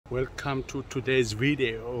Welcome to today's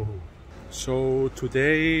video. So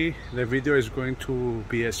today the video is going to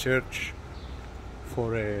be a search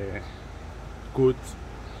for a good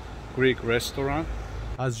Greek restaurant.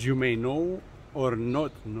 As you may know or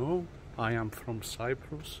not know, I am from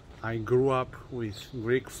Cyprus. I grew up with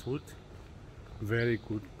Greek food, very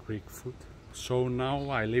good Greek food. So now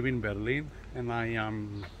I live in Berlin and I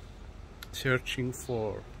am searching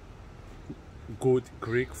for good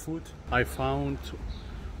Greek food. I found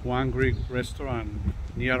one Greek restaurant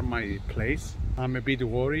near my place. I'm a bit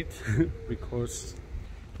worried because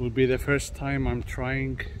it will be the first time I'm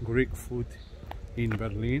trying Greek food in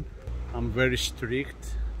Berlin. I'm very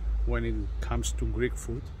strict when it comes to Greek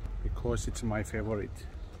food because it's my favorite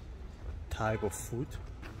type of food.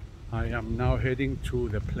 I am now heading to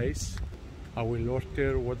the place. I will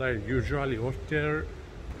order what I usually order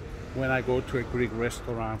when I go to a Greek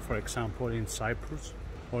restaurant, for example in Cyprus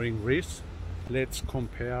or in Greece. Let's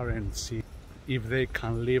compare and see if they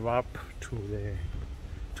can live up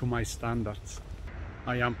to my standards.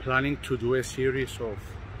 I am planning to do a series of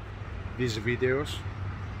these videos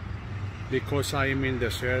because I am in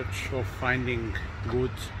the search of finding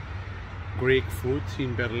good Greek food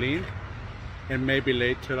in Berlin, and maybe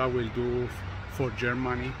later I will do for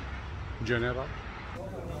Germany in general.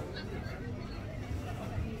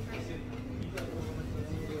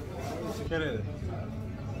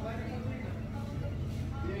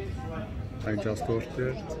 I just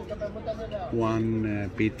ordered one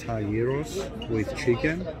pita gyros with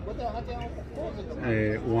chicken,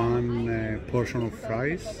 one portion of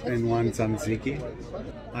fries and one tzatziki.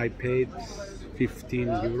 I paid 15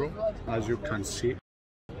 euro, as you can see.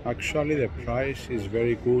 Actually the price is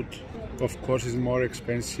very good. Of course it's more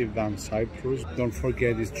expensive than Cyprus. Don't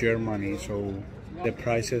forget it's Germany, so the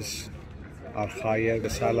prices are higher, the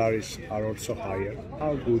salaries are also higher.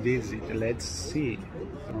 How good is it? Let's see.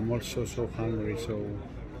 I'm also so hungry, so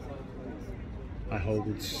I hope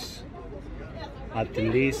it's at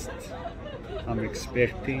least, I'm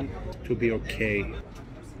expecting to be okay.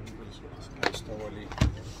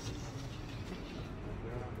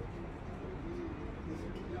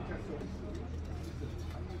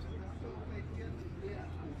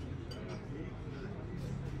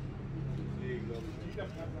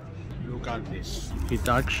 Look at this. It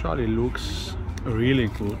actually looks really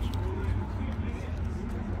good.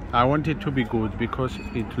 I want it to be good because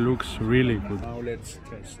it looks really good. Now let's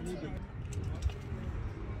test.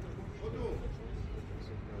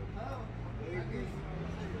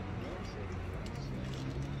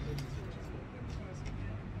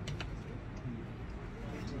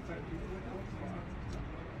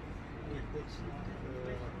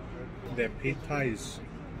 The pita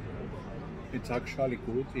it's actually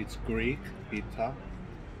good. It's Greek pita.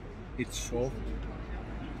 It's soft.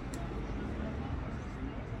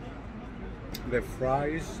 The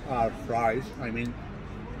fries are fries. I mean,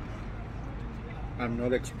 I'm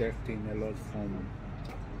not expecting a lot from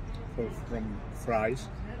fries.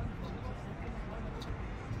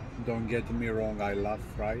 Don't get me wrong, I love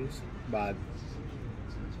fries, but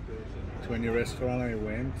to any restaurant I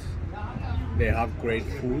went, they have great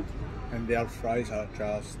food and their fries are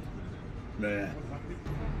just bleh.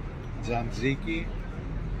 Tzatziki,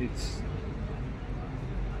 it's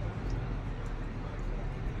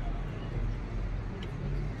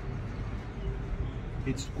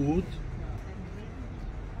good.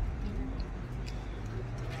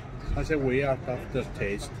 Has a weird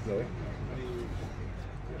aftertaste though.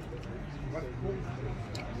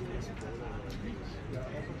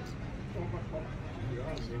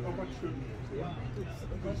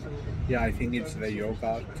 Yeah, I think it's the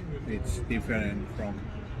yogurt. It's different from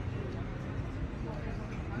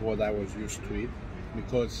what I was used to eat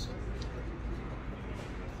because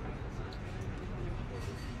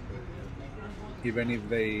even if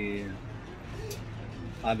they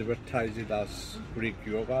advertise it as Greek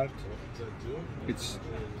yogurt, it's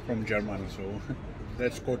from Germany, so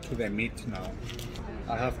let's go to the meat now.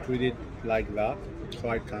 I have to eat it like that so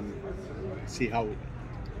I can see how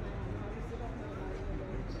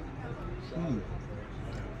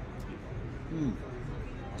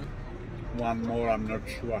One more, I'm not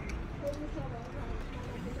sure.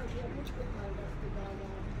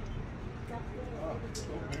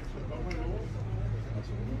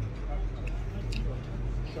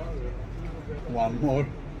 One more.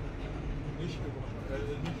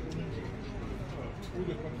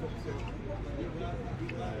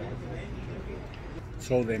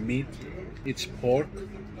 So the meat, it's pork,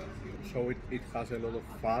 so it has a lot of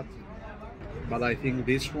fat, but I think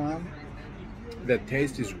this one, the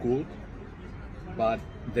taste is good, but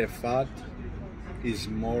the fat is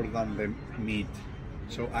more than the meat.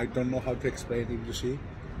 So I don't know how to explain it. You see,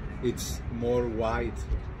 it's more white.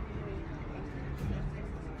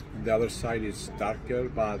 And the other side is darker,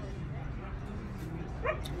 but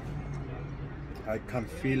I can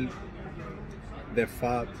feel the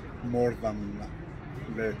fat more than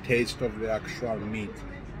the taste of the actual meat.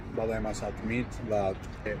 But I must admit that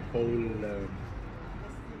the whole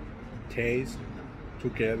taste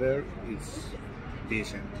together is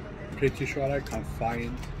decent. Pretty sure I can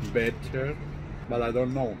find better, but I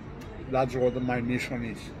don't know. That's what my mission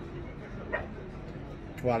is.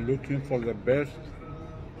 We are looking for the best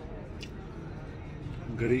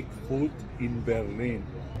Greek food in Berlin.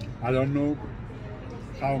 I don't know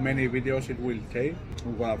how many videos it will take.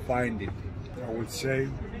 We're gonna find it. I would say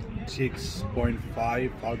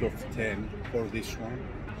 6.5 out of 10 for this one.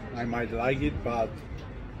 I might like it, but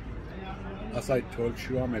as I told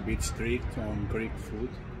you, I'm a bit strict on Greek food,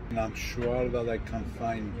 and I'm sure that I can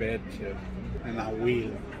find better, and I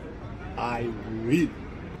will.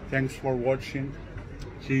 Thanks for watching.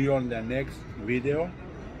 See you on the next video.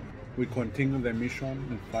 We continue the mission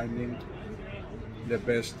in finding the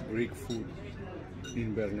best Greek food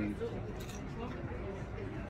in Berlin.